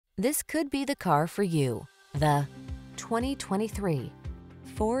This could be the car for you. The 2023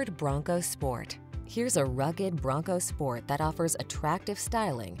 Ford Bronco Sport. Here's a rugged Bronco Sport that offers attractive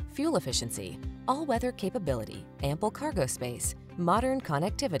styling, fuel efficiency, all-weather capability, ample cargo space, modern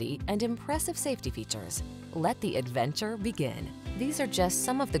connectivity, and impressive safety features. Let the adventure begin. These are just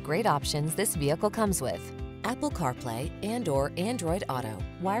some of the great options this vehicle comes with: Apple CarPlay and/or Android Auto,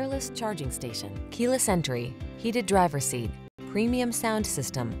 wireless charging station, keyless entry, heated driver's seat, premium sound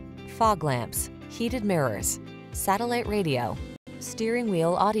system, fog lamps, heated mirrors, satellite radio, steering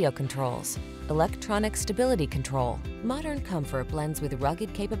wheel audio controls, electronic stability control. Modern comfort blends with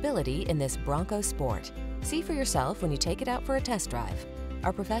rugged capability in this Bronco Sport. See for yourself when you take it out for a test drive.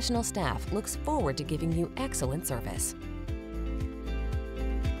 Our professional staff looks forward to giving you excellent service.